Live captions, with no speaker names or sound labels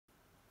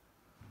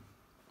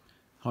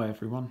Hi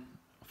everyone,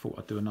 I thought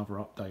I'd do another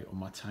update on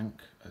my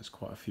tank as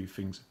quite a few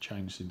things have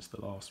changed since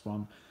the last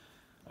one.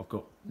 I've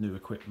got new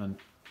equipment,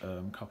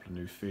 a couple of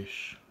new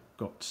fish,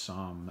 got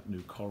some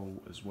new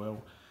coral as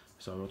well.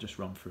 So I'll just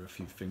run through a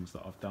few things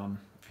that I've done,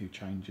 a few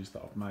changes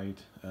that I've made,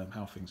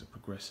 how things are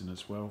progressing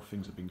as well.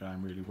 Things have been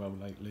going really well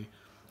lately.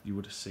 You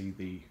would have seen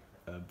the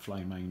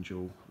Flame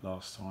Angel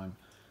last time.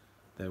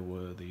 There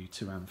were the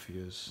two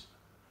Amphias,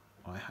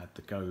 I had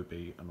the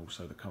Goby and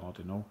also the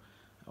Cardinal.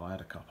 I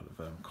had a couple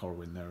of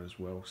coral in there as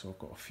well, so I've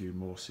got a few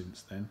more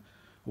since then.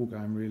 All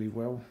going really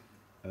well.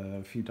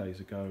 A few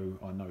days ago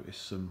I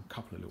noticed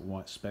couple of little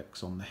white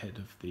specks on the head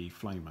of the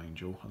Flame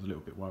Angel. I was a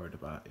little bit worried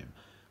about him,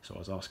 so I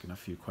was asking a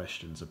few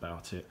questions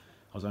about it.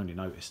 I was only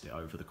noticed it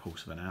over the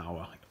course of an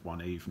hour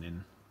one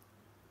evening,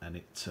 and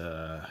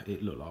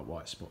it looked like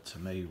white spot to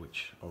me,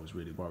 which I was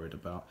really worried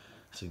about,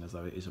 seeing as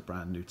though it is a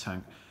brand new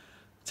tank.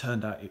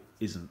 Turned out it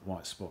isn't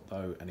white spot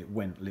though, and it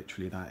went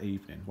literally that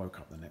evening. Woke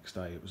up the next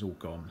day, it was all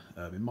gone.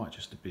 It might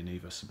just have been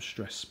either some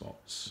stress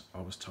spots.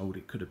 I was told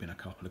it could have been a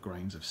couple of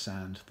grains of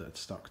sand that had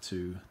stuck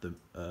to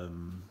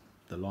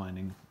the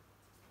lining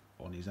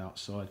on his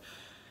outside.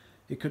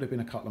 It could have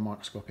been a couple of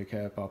microscopic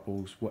air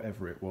bubbles.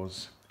 Whatever it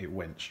was, it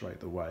went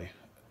straight away.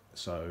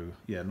 So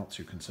yeah, not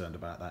too concerned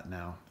about that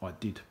now. I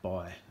did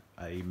buy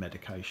a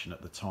medication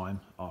at the time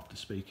after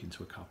speaking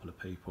to a couple of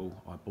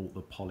people. I bought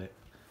the polyp.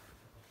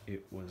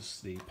 It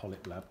was the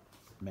Polyp Lab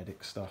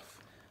medic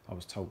stuff. I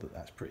was told that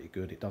that's pretty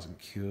good. It doesn't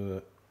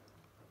cure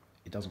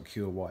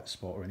white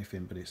spot or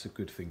anything, but it's a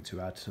good thing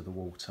to add to the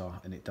water,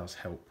 and it does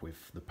help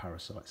with the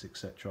parasites,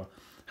 etc.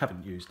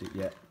 Haven't used it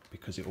yet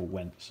because it all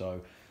went,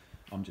 so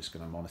I'm just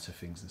going to monitor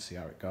things and see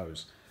how it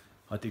goes.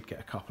 I did get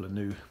a couple of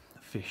new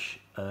fish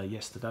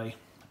yesterday,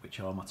 which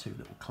are my two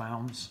little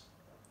clowns.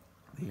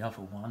 The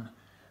other one,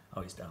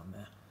 oh, he's down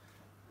there.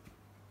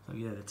 So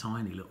yeah, they're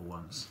tiny little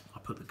ones. I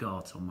put the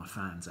guards on my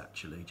fans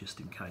actually, just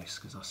in case,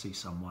 because I see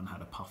someone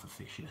had a puffer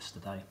fish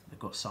yesterday. They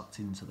got sucked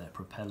into their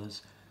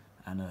propellers,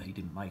 and he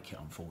didn't make it,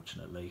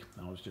 unfortunately.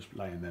 And I was just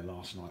laying there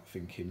last night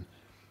thinking,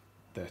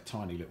 they're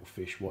tiny little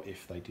fish, what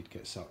if they did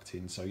get sucked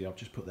in? So yeah, I've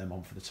just put them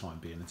on for the time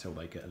being until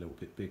they get a little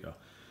bit bigger.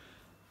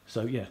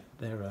 So yeah,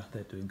 they're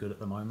doing good at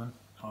the moment.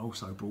 I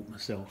also brought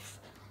myself,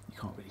 you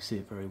can't really see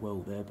it very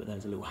well there, but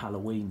there's a little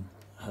Halloween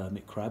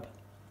hermit crab.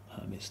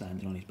 Hermit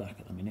standing on his back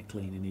at the minute,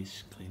 cleaning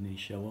his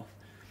shell off.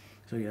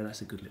 So yeah, that's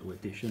a good little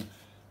addition.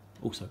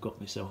 Also got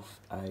myself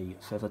a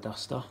feather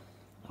duster.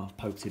 I've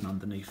poked him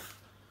underneath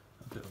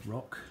a bit of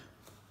rock,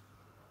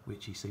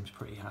 which he seems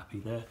pretty happy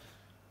there.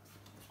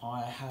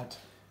 I had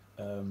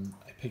a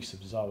piece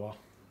of Zoa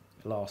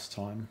last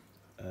time.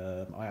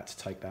 I had to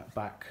take that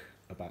back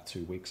about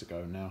 2 weeks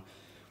ago now,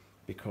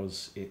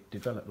 because it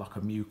developed like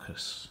a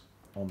mucus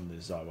on the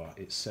Zoa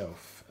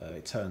itself.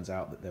 It turns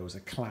out that there was a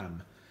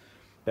clam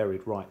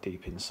buried right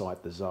deep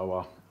inside the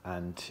Zoa,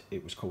 and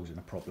it was causing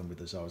a problem with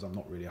the Zoas. I'm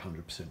not really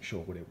 100% sure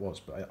what it was,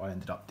 but I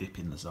ended up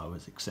dipping the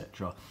Zoas,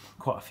 etc.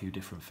 Quite a few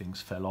different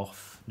things fell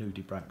off.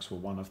 Nudibranchs were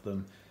one of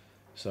them.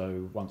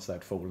 So once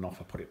they'd fallen off,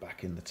 I put it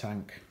back in the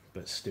tank,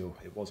 but still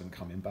it wasn't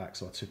coming back.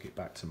 So I took it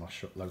back to my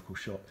local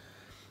shop.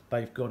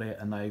 They've got it,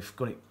 and they've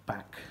got it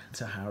back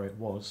to how it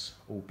was,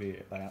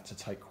 albeit they had to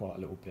take quite a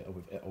little bit of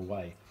it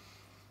away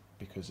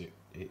because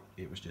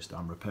it was just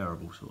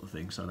unrepairable sort of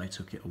thing. So they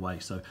took it away.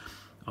 So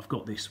I've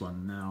got this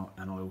one now,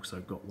 and I also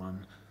got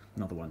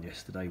another one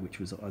yesterday, which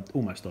was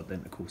almost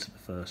identical to the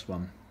first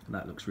one.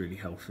 That looks really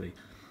healthy.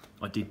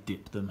 I did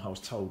dip them. I was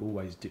told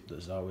always dip the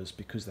Zoas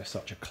because they're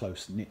such a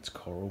close-knit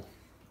coral.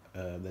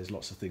 There's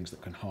lots of things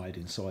that can hide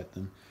inside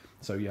them.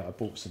 So yeah, I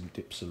bought some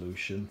dip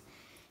solution,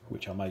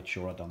 which I made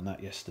sure I'd done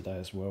that yesterday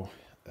as well.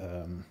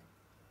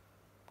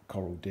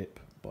 Coral Dip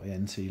by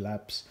NT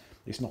Labs.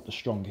 It's not the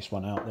strongest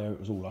one out there. It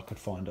was all I could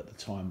find at the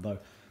time though,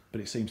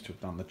 but it seems to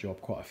have done the job.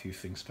 Quite a few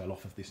things fell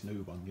off of this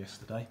new one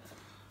yesterday,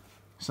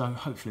 so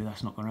hopefully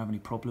that's not going to have any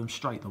problems.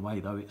 Straight away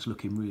though, it's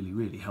looking really,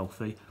 really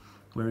healthy.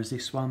 Whereas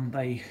this one,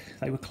 they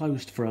were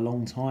closed for a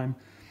long time.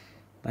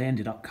 They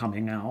ended up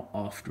coming out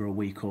after a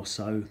week or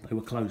so. They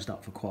were closed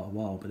up for quite a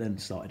while, but then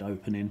started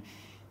opening.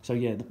 So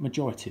yeah, the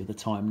majority of the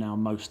time now,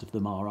 most of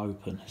them are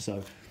open,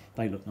 so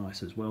they look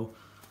nice as well.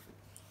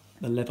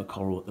 The leather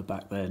coral at the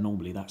back there,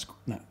 normally that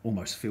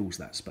almost fills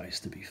that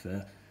space, to be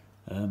fair.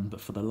 But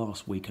for the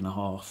last week and a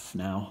half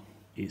now,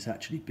 it's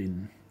actually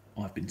been,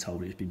 I've been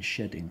told it's been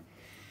shedding.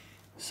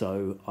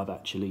 So I've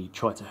actually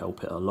tried to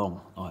help it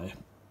along. I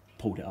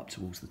pulled it up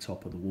towards the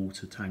top of the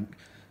water tank.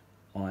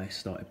 I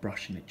started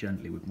brushing it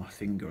gently with my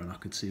finger, and I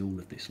could see all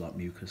of this like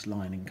mucus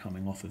lining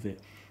coming off of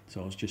it.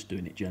 So I was just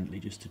doing it gently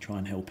just to try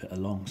and help it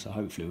along. So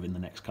hopefully within the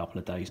next couple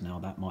of days now,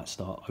 that might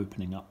start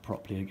opening up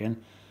properly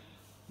again.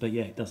 But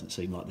yeah, it doesn't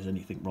seem like there's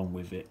anything wrong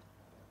with it,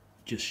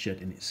 just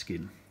shedding its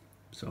skin,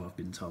 so I've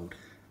been told.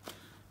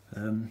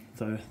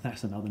 So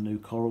that's another new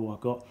coral I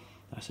got.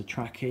 That's a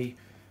trachea.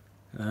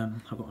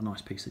 I've got a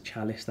nice piece of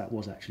chalice that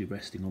was actually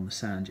resting on the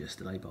sand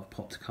yesterday, but I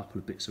popped a couple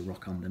of bits of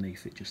rock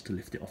underneath it just to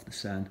lift it off the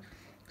sand,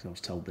 because I was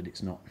told that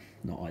it's not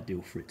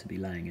ideal for it to be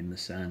laying in the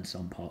sand.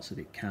 Some parts of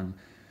it can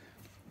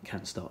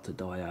start to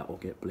die out or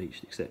get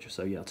bleached, etc.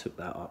 So yeah, I took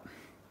that up.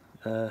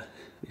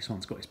 This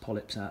one's got its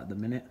polyps out at the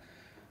minute.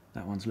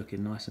 That one's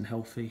looking nice and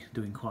healthy,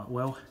 doing quite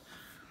well.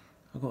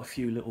 I've got a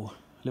few little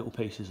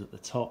pieces at the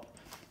top.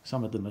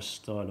 Some of them are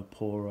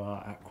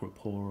Stylopora,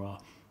 Acropora.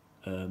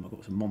 I've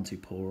got some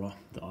Montipora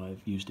that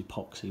I've used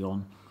epoxy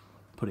on,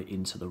 put it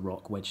into the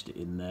rock, wedged it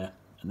in there,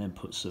 and then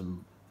put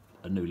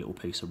a new little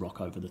piece of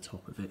rock over the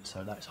top of it,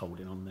 so that's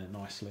holding on there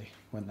nicely.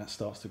 When that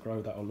starts to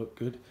grow, that'll look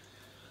good.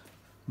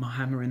 My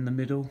hammer in the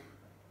middle,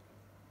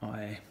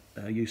 I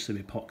used some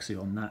epoxy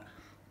on that,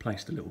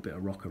 placed a little bit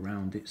of rock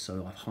around it,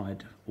 so I've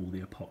hid all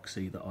the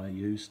epoxy that I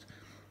used.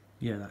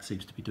 Yeah, that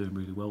seems to be doing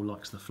really well,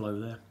 likes the flow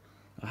there.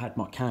 I had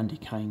my candy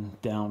cane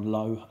down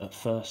low at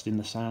first in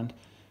the sand.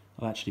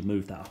 I've actually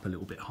moved that up a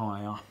little bit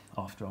higher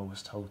after I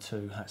was told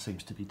to. That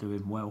seems to be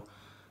doing well.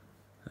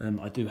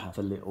 I do have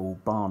a little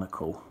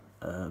barnacle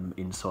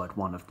inside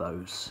one of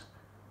those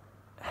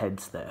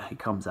heads there. He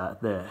comes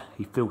out there.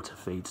 He filter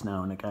feeds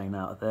now and again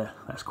out of there.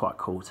 That's quite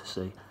cool to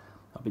see.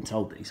 I've been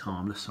told that he's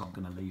harmless, so I'm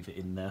going to leave it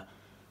in there.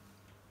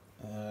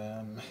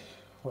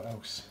 What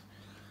else?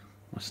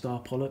 My star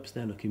polyps,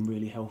 they're looking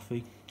really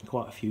healthy.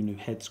 Quite a few new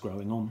heads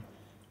growing on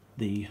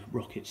the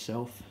rock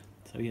itself.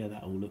 So yeah,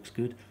 that all looks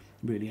good.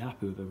 Really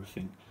happy with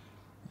everything.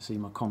 You see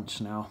my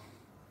conch now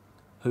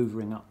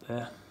hoovering up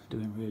there,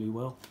 doing really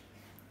well.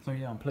 So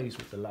yeah, I'm pleased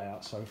with the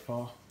layout so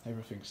far.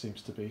 Everything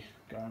seems to be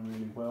going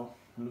really well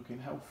and looking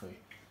healthy.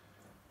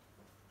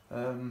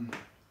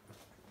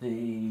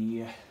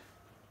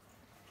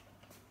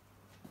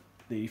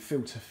 The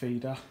filter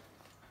feeder,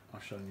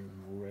 I've shown you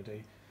them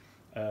already.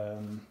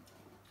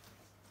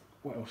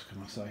 What else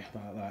can I say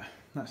about that?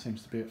 That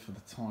seems to be it for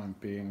the time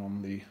being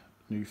on the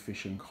new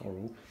fish and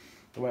coral.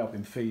 The way I've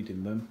been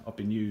feeding them, I've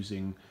been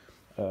using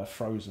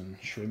frozen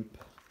shrimp.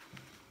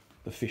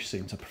 The fish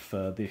seem to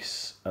prefer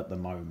this at the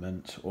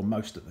moment, or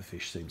most of the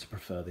fish seem to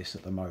prefer this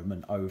at the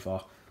moment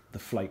over the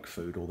flake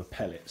food or the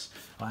pellets.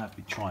 I have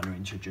been trying to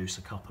introduce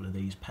a couple of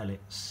these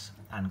pellets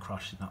and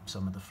crushing up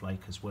some of the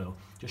flake as well.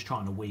 Just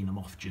trying to wean them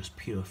off just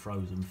pure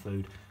frozen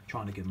food,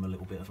 trying to give them a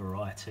little bit of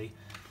variety.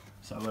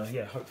 So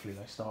yeah, hopefully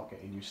they start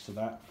getting used to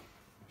that.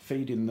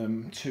 Feeding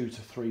them 2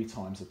 to 3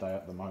 times a day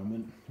at the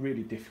moment.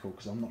 Really difficult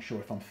because I'm not sure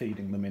if I'm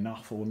feeding them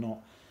enough or not.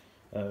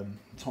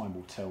 Time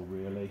will tell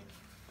really.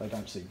 They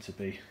don't seem to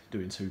be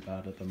doing too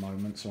bad at the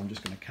moment, so I'm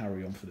just going to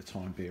carry on for the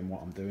time being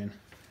what I'm doing.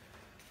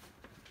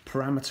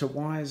 Parameter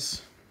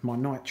wise, my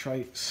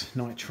nitrates,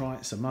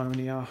 nitrites,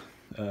 ammonia,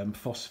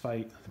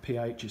 phosphate, the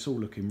pH, it's all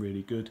looking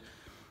really good.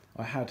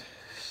 I had,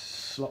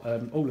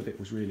 all of it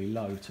was really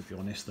low to be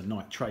honest, the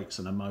nitrates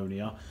and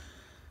ammonia.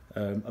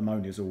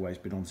 Ammonia's always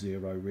been on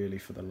 0 really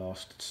for the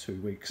last 2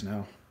 weeks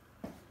now.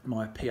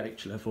 My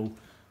pH level,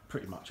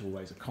 pretty much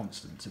always a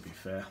constant to be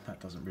fair, that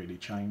doesn't really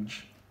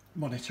change.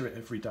 Monitor it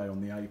every day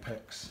on the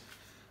apex,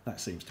 that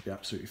seems to be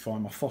absolutely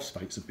fine. My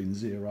phosphates have been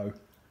 0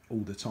 all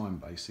the time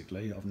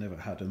basically, I've never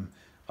had them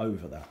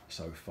over that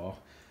so far.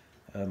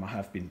 I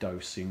have been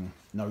dosing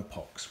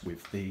Nopox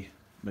with the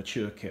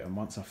mature kit, and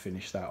once I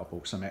finished that I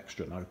bought some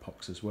extra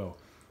Nopox as well,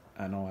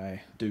 and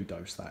I do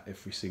dose that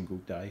every single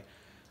day.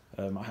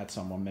 I had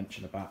someone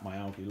mention about my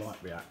algae light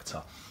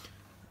reactor,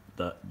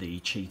 that the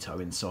Cheeto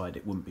inside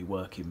it wouldn't be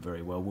working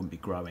very well, wouldn't be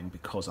growing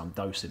because I'm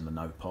dosing the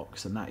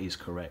Nopox, and that is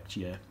correct,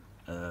 yeah.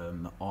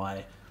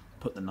 I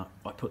put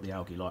the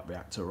algae light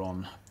reactor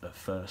on at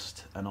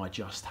first, and I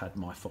just had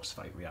my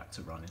phosphate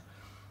reactor running.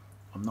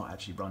 I'm not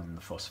actually running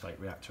the phosphate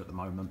reactor at the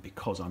moment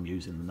because I'm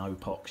using the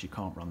Nopox. You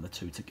can't run the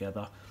two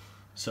together.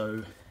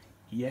 So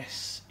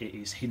yes, it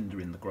is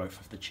hindering the growth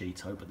of the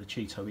Cheeto, but the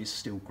Cheeto is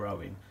still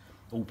growing,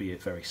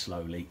 albeit very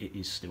slowly. It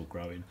is still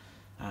growing,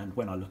 and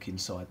when I look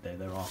inside there,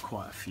 there are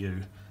quite a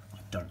few, I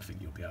don't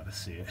think you'll be able to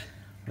see it,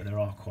 but there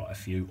are quite a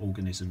few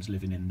organisms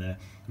living in there.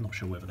 I'm not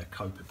sure whether they're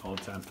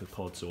copepods,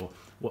 amphipods, or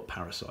what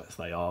parasites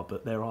they are,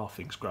 but there are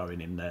things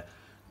growing in there.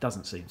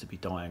 Doesn't seem to be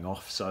dying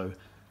off, so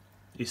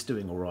it's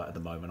doing all right at the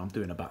moment. I'm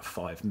doing about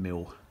 5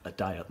 mil a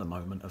day at the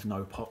moment of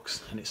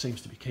Nopox, and it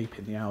seems to be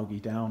keeping the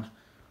algae down.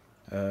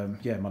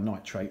 Yeah, my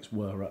nitrates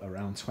were at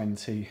around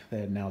 20.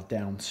 They're now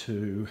down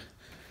to,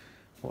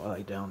 what are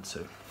they down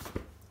to?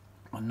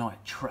 My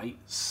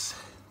nitrates,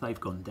 they've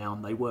gone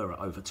down. They were at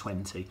over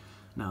 20.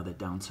 Now they're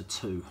down to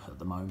 2 at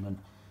the moment.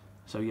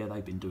 So yeah,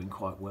 they've been doing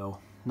quite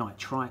well.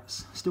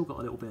 Nitrites, still got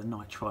a little bit of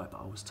nitrite,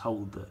 but I was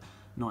told that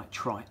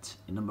nitrite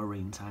in a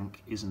marine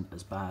tank isn't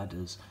as bad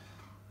as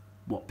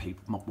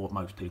what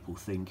most people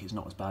think. Is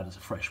not as bad as a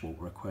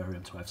freshwater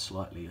aquarium to have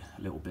a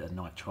little bit of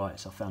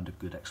nitrites. I found a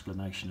good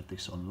explanation of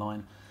this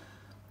online.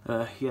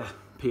 Yeah,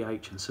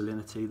 pH and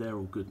salinity, they're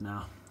all good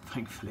now.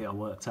 Thankfully I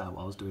worked out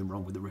what I was doing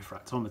wrong with the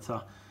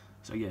refractometer.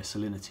 So yeah,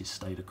 salinity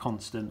stayed a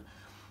constant.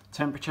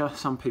 Temperature,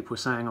 some people are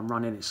saying I'm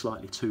running it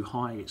slightly too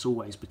high. It's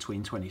always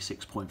between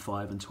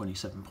 26.5 and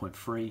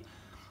 27.3.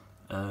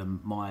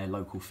 My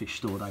local fish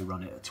store, they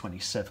run it at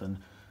 27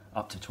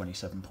 up to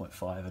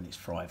 27.5 and it's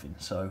thriving,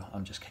 so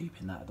I'm just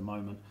keeping that at the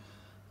moment.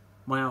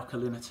 My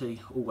alkalinity,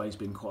 always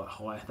been quite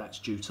high. That's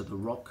due to the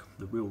rock,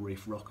 the real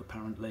reef rock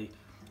apparently.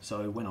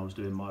 So when I was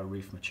doing my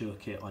reef mature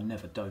kit, I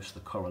never dosed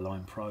the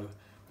Coralline Pro.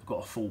 I've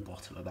got a full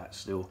bottle of that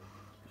still.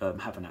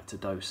 haven't had to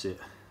dose it.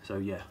 So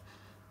yeah,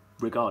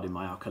 regarding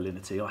my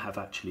alkalinity, I have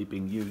actually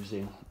been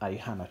using a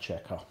Hannah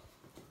checker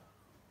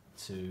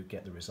to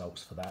get the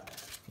results for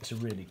that. It's a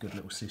really good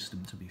little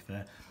system, to be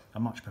fair. I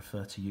much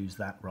prefer to use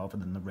that rather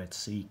than the Red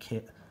Sea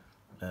kit.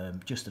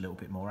 Just a little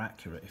bit more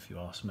accurate, if you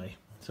ask me.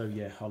 So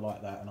yeah, I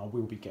like that, and I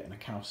will be getting a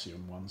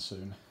calcium one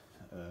soon,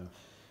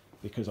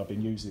 because I've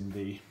been using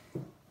the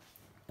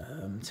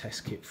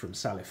test kit from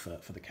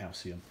Salifert for the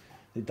calcium.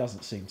 It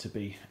doesn't seem to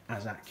be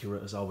as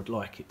accurate as I would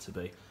like it to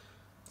be.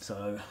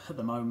 So at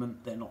the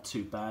moment, they're not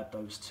too bad,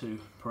 those two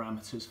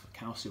parameters for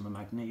calcium and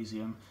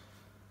magnesium.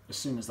 As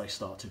soon as they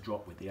start to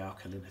drop with the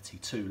alkalinity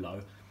too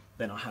low,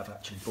 then I have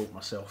actually bought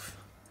myself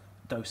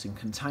dosing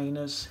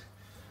containers,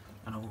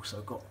 and I've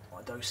also got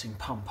my dosing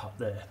pump up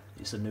there.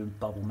 It's a new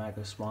Bubble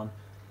Magus one.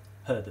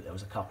 Heard that there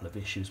was a couple of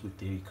issues with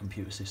the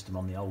computer system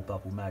on the old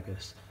Bubble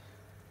Magus.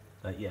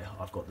 But yeah,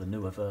 I've got the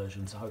newer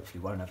version, so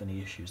hopefully won't have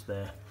any issues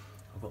there.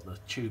 I've got the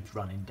tubes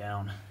running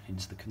down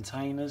into the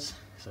containers,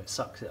 so it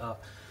sucks it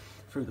up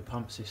through the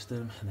pump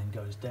system and then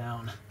goes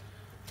down,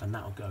 and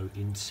that'll go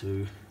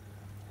into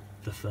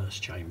the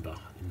first chamber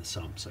in the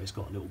sump, so it's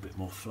got a little bit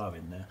more flow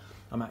in there.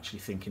 I'm actually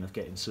thinking of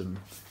getting some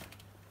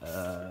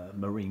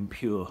Marine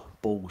Pure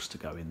balls to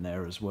go in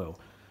there as well.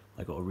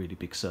 They've got a really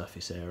big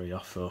surface area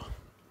for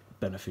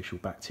beneficial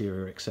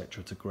bacteria,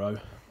 etc. to grow,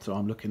 so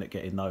I'm looking at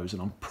getting those,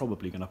 and I'm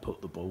probably going to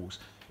put the balls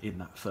in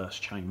that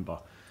first chamber.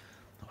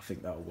 I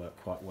think that'll work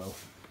quite well.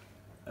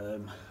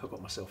 I've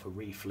got myself a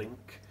reef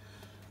link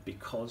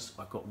because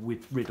I got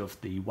rid of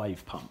the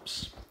wave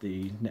pumps,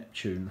 the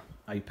Neptune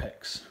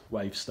Apex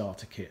wave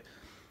starter kit.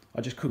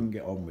 I just couldn't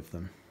get on with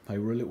them. They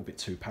were a little bit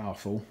too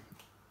powerful,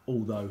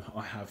 although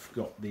I have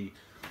got the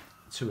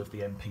two of the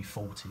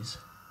MP40s.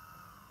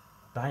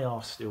 They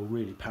are still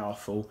really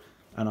powerful,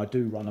 and I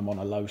do run them on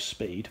a low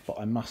speed, but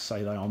I must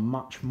say they are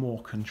much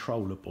more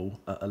controllable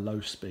at a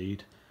low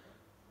speed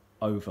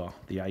over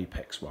the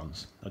Apex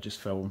ones. I just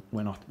felt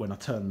when I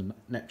turned the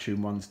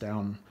Neptune ones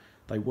down,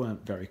 they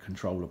weren't very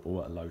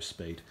controllable at a low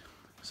speed.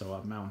 So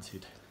I've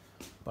mounted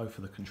both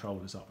of the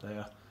controllers up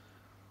there.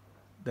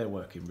 They're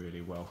working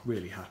really well,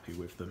 really happy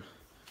with them.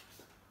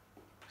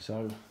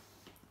 So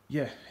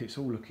yeah, it's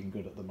all looking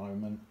good at the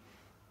moment.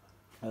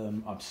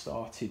 I've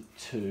started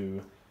to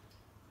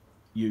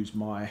use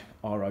my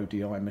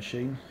RODI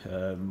machine,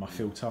 my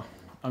filter.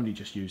 Only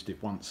just used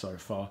it once so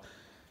far.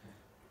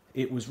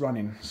 It was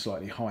running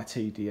slightly high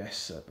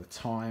TDS at the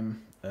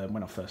time.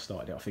 When I first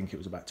started it, I think it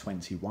was about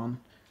 21.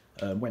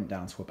 Went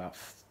down to about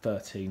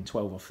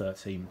 12 or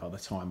 13 by the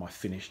time I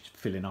finished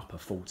filling up a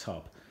full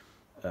tub.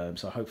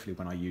 So hopefully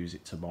when I use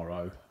it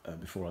tomorrow,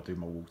 before I do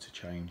my water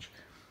change,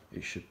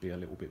 it should be a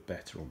little bit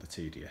better on the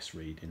TDS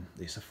reading.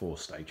 It's a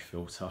 4-stage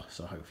filter,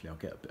 so hopefully I'll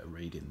get a bit of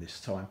reading this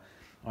time.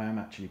 I am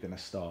actually going to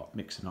start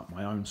mixing up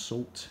my own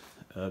salt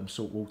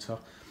water.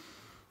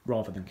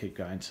 Rather than keep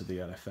going to the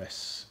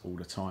LFS all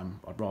the time,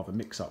 I'd rather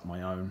mix up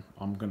my own.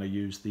 I'm going to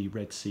use the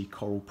Red Sea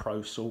Coral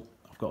Pro Salt.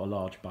 I've got a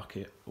large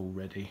bucket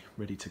already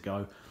ready to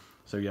go.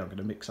 So yeah, I'm going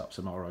to mix up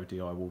some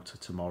RODI water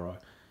tomorrow,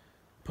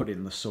 put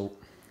in the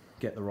salt,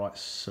 get the right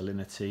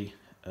salinity,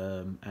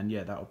 and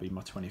yeah, that'll be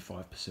my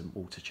 25%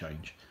 water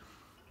change.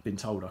 Been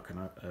told I can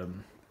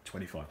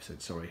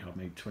 25%, sorry, I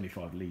mean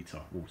 25 litre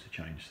water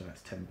change, so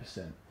that's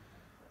 10%.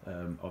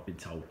 I've been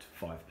told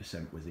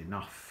 5% was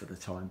enough for the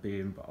time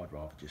being, but I'd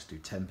rather just do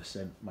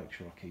 10%, make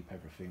sure I keep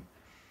everything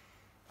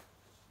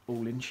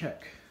all in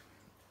check.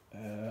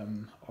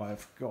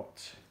 I've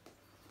got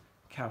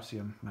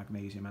calcium,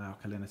 magnesium and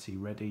alkalinity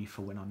ready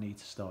for when I need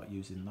to start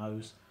using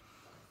those.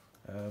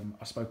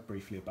 I spoke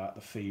briefly about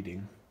the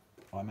feeding.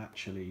 I'm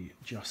actually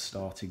just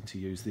starting to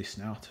use this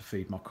now to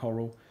feed my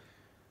coral.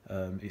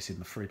 It's in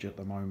the fridge at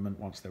the moment.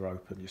 Once they're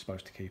open, you're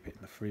supposed to keep it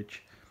in the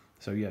fridge.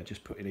 So yeah,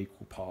 just putting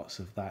equal parts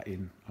of that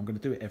in. I'm going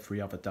to do it every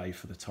other day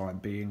for the time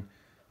being,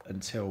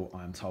 until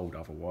I'm told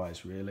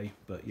otherwise, really.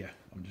 But yeah,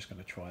 I'm just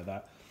going to try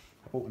that.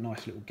 I bought a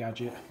nice little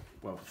gadget.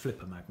 Well,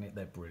 flipper magnet,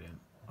 they're brilliant.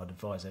 I'd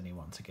advise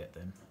anyone to get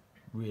them.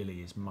 Really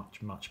is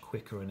much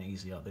quicker and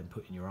easier than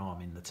putting your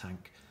arm in the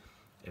tank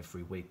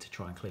every week to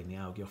try and clean the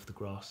algae off the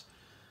glass.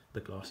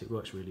 It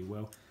works really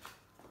well.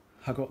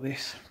 I got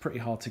this, pretty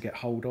hard to get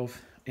hold of,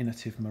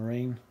 Innovative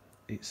Marine.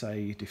 It's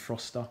a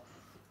defroster.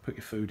 Put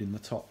your food in the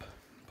top,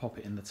 pop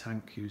it in the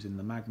tank using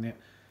the magnet,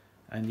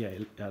 and yeah,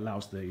 it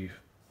allows the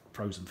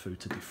frozen food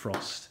to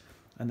defrost,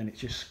 and then it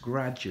just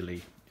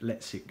gradually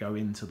lets it go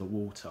into the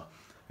water,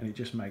 and it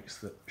just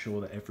makes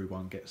sure that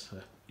everyone gets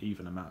an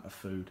even amount of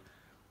food,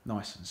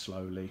 nice and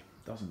slowly,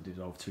 doesn't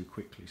dissolve too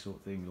quickly, sort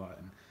of thing.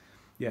 And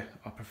yeah,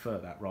 I prefer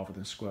that rather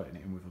than squirting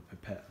it in with a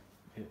pipette.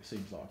 It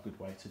seems like a good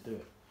way to do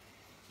it.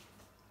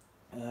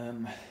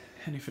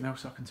 Anything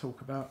else I can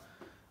talk about?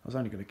 I was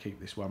only going to keep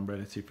this one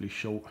relatively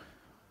short,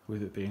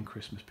 with it being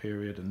Christmas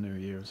period and New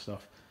Year and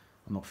stuff.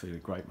 I'm not feeling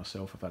great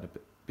myself. I've had a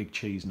big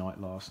cheese night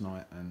last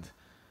night, and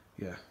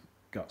yeah,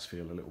 guts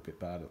feel a little bit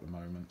bad at the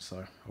moment, so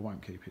I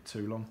won't keep it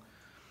too long.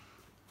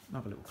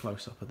 Another little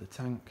close-up of the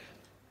tank.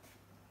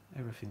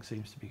 Everything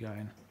seems to be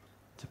going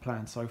to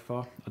plan so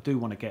far. I do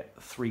want to get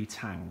 3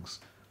 tangs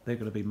they're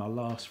going to be my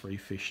last 3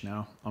 fish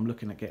now. I'm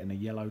looking at getting a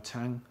yellow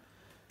tang,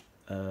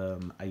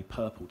 a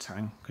purple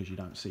tang, because you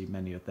don't see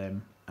many of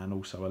them, and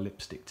also a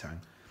lipstick tang.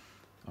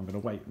 I'm going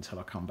to wait until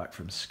I come back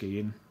from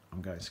skiing.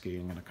 I'm going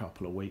skiing in a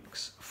couple of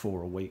weeks,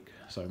 4 a week,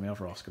 so my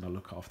other half's going to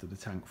look after the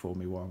tank for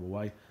me while I'm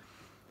away.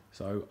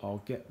 So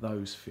I'll get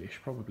those fish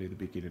probably the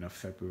beginning of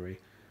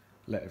February,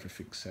 let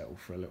everything settle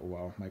for a little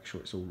while, make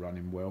sure it's all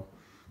running well.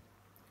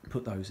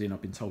 Put those in.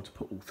 I've been told to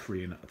put all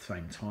 3 in at the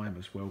same time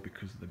as well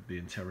because of them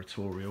being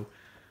territorial,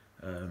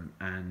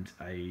 and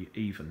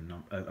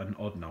an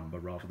odd number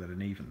rather than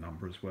an even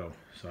number as well.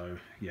 So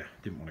yeah,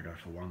 didn't want to go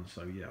for 1,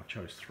 so yeah, I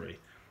chose 3,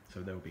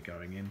 so they'll be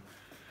going in.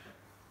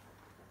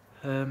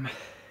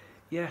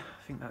 Yeah,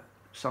 I think that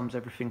sums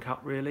everything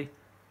up really.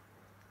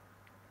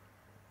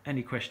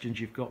 Any questions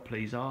you've got,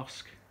 please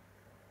ask.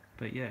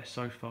 But yeah,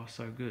 so far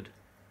so good.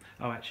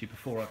 Oh, actually,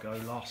 before I go,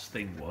 last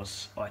thing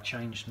was I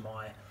changed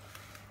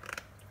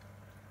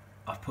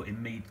I've put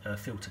in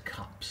filter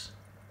cups.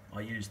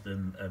 I use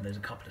them, there's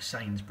a couple of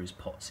Sainsbury's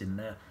pots in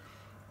there,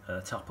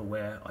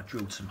 Tupperware. I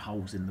drilled some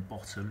holes in the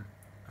bottom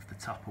of the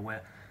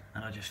Tupperware,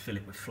 and I just fill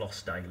it with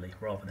floss daily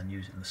rather than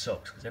using the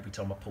socks, because every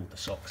time I pulled the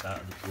socks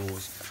out of the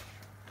drawers,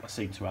 I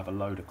seem to have a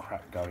load of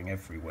crap going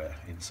everywhere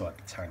inside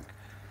the tank.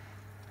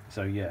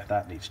 So yeah,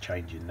 that needs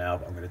changing now,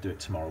 but I'm going to do it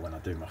tomorrow when I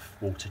do my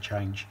water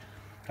change.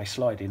 They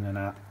slide in and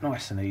out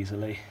nice and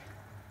easily,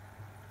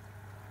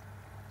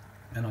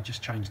 and I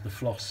just change the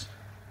floss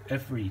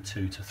every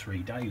 2 to 3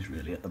 days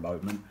really at the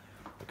moment.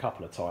 A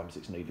couple of times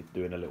it's needed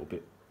doing a little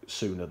bit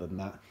sooner than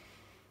that,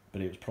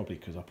 but it was probably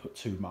because I put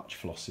too much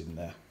floss in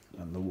there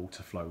and the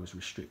water flow was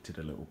restricted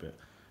a little bit.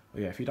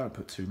 But yeah, if you don't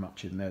put too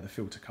much in there, the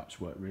filter cups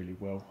work really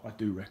well. I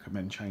do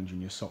recommend changing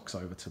your socks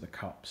over to the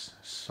cups.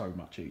 So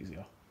much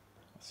easier.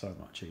 So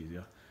much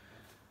easier.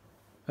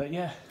 But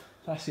yeah,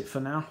 that's it for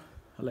now.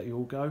 I'll let you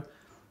all go.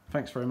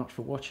 Thanks very much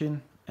for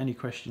watching. Any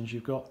questions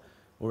you've got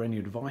or any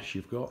advice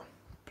you've got,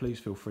 please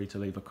feel free to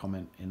leave a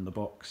comment in the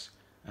box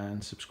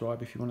and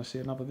subscribe if you want to see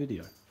another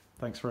video.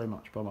 Thanks very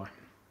much. Bye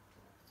bye.